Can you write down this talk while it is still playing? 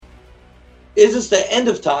is this the end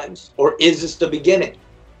of times, or is this the beginning?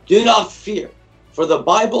 Do not fear, for the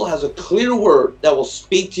Bible has a clear word that will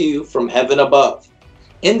speak to you from heaven above.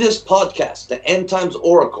 In this podcast, The End Times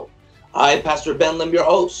Oracle, I, Pastor Ben Lim, your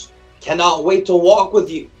host, cannot wait to walk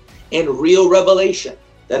with you in real revelation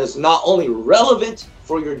that is not only relevant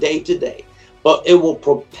for your day-to-day, but it will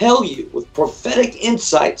propel you with prophetic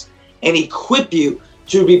insights and equip you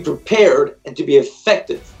to be prepared and to be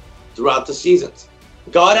effective throughout the seasons.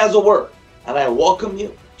 God has a word, and I welcome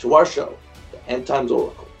you to our show, The End Times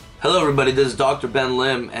Oracle. Hello everybody, this is Dr. Ben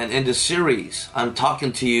Lim, and in this series, I'm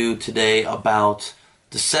talking to you today about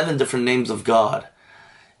the 7 different names of God,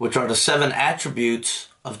 which are the 7 attributes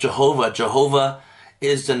of Jehovah. Jehovah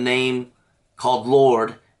is the name called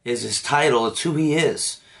Lord, is his title, it's who he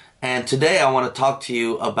is. And today I want to talk to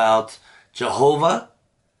you about Jehovah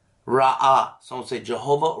Raah. Someone say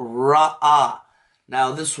Jehovah Raah.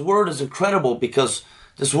 Now this word is incredible because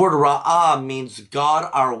this word Raah means God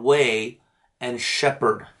our way and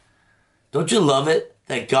shepherd. Don't you love it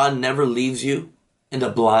that God never leaves you in the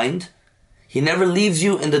blind? He never leaves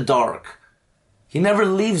you in the dark. He never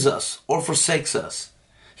leaves us or forsakes us.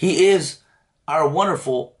 He is our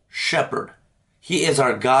wonderful shepherd. He is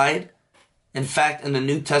our guide. In fact, in the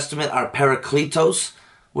New Testament, our Parakletos,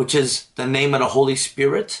 which is the name of the Holy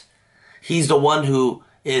Spirit, he's the one who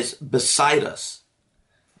is beside us,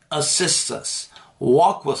 assists us,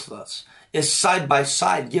 walks with us, is side by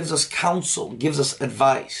side, gives us counsel, gives us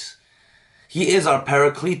advice. He is our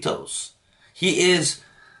Parakletos. He is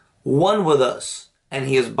one with us, and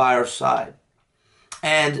he is by our side.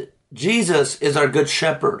 And Jesus is our good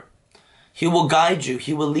shepherd. He will guide you.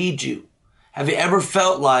 He will lead you. Have you ever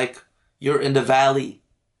felt like you're in the valley?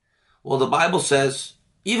 Well, the Bible says,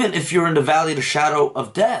 even if you're in the valley of the shadow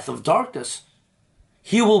of death, of darkness,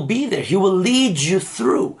 he will be there. He will lead you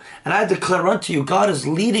through. And I declare unto you, God is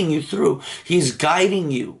leading you through. He's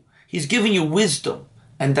guiding you. He's giving you wisdom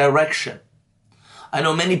and direction. I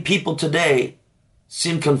know many people today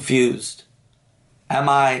seem confused. Am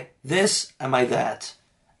I this? Am I that?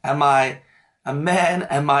 Am I a man?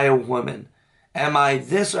 Am I a woman? Am I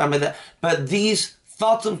this or am I that? But these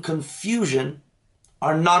thoughts of confusion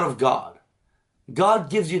are not of God. God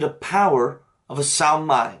gives you the power of a sound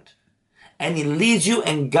mind. And he leads you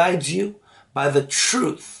and guides you by the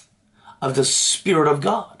truth of the Spirit of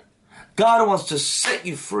God. God wants to set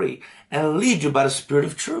you free and lead you by the Spirit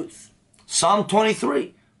of truth. Psalm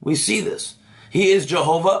 23, we see this. He is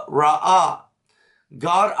Jehovah Raah,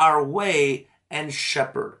 God our way and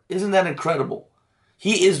shepherd. Isn't that incredible?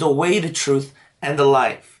 He is the way, the truth, and the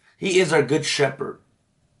life. He is our good shepherd.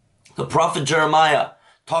 The prophet Jeremiah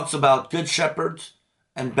talks about good shepherds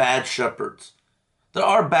and bad shepherds. There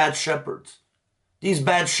are bad shepherds. These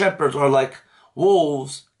bad shepherds are like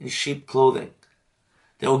wolves in sheep clothing.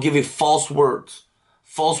 They will give you false words,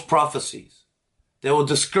 false prophecies. They will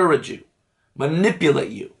discourage you,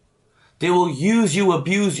 manipulate you. They will use you,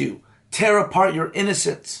 abuse you, tear apart your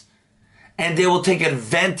innocence, and they will take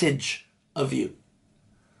advantage of you.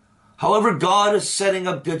 However, God is setting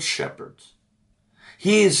up good shepherds.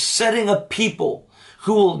 He is setting up people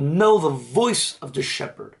who will know the voice of the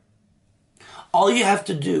shepherd. All you have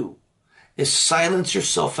to do is silence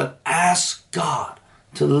yourself and ask God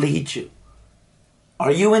to lead you.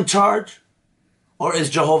 Are you in charge? Or is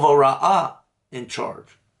Jehovah Raah in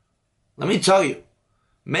charge? Let me tell you,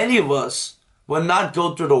 many of us will not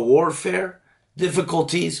go through the warfare,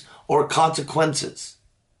 difficulties, or consequences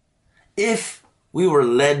if we were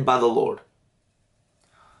led by the Lord.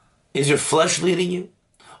 Is your flesh leading you?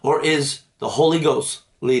 Or is the Holy Ghost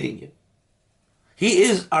leading you? He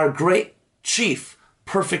is our great chief,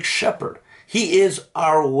 perfect shepherd. He is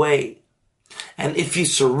our way. And if you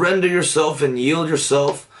surrender yourself and yield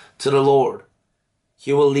yourself to the Lord,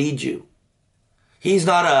 he will lead you. He's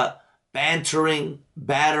not a bantering,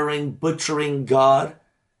 battering, butchering God.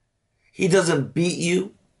 He doesn't beat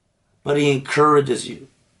you, but he encourages you.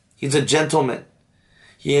 He's a gentleman.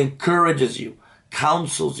 He encourages you,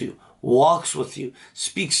 counsels you, walks with you,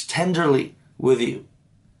 speaks tenderly with you.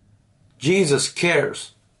 Jesus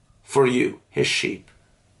cares for you, his sheep.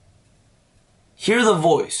 Hear the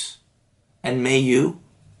voice, and may you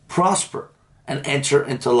prosper and enter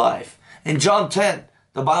into life. In John 10,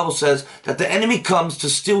 the Bible says that the enemy comes to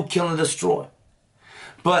steal, kill, and destroy.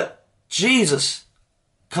 But Jesus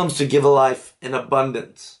comes to give a life in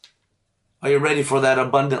abundance. Are you ready for that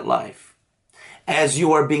abundant life? As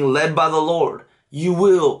you are being led by the Lord, you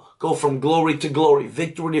will go from glory to glory,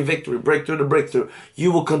 victory to victory, breakthrough to breakthrough.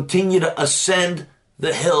 You will continue to ascend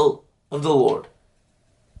the hill of the Lord.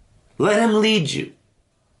 Let him lead you.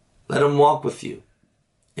 Let him walk with you.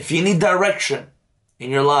 If you need direction in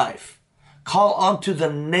your life, Call onto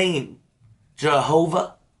the name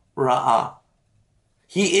Jehovah Raah.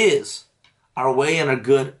 He is our way and a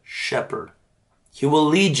good shepherd. He will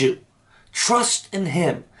lead you. Trust in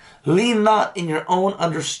him. Lean not in your own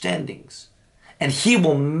understandings, and he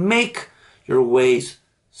will make your ways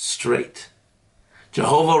straight.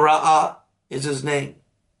 Jehovah Raah is his name.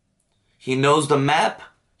 He knows the map.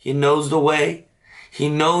 He knows the way. He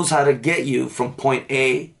knows how to get you from point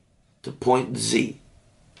A to point Z.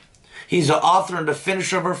 He's the author and the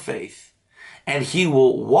finisher of our faith, and he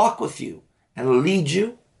will walk with you and lead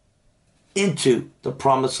you into the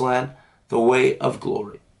promised land, the way of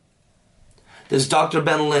glory. This is Dr.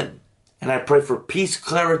 Ben Lim, and I pray for peace,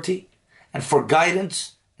 clarity, and for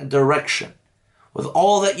guidance and direction with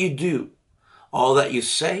all that you do, all that you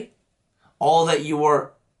say, all that you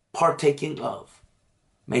are partaking of.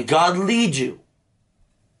 May God lead you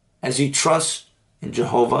as you trust in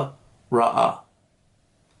Jehovah Raah.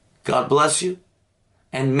 God bless you,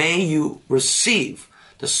 and may you receive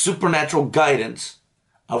the supernatural guidance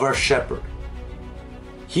of our shepherd.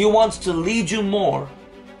 He wants to lead you more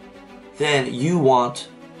than you want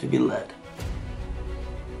to be led.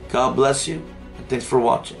 God bless you, and thanks for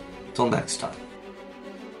watching. Until next time.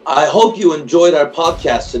 I hope you enjoyed our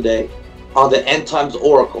podcast today on the End Times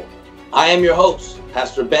Oracle. I am your host,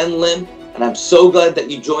 Pastor Ben Lim, and I'm so glad that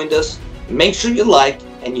you joined us. Make sure you like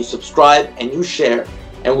and you subscribe and you share,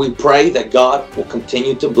 and we pray that God will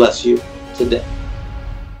continue to bless you today.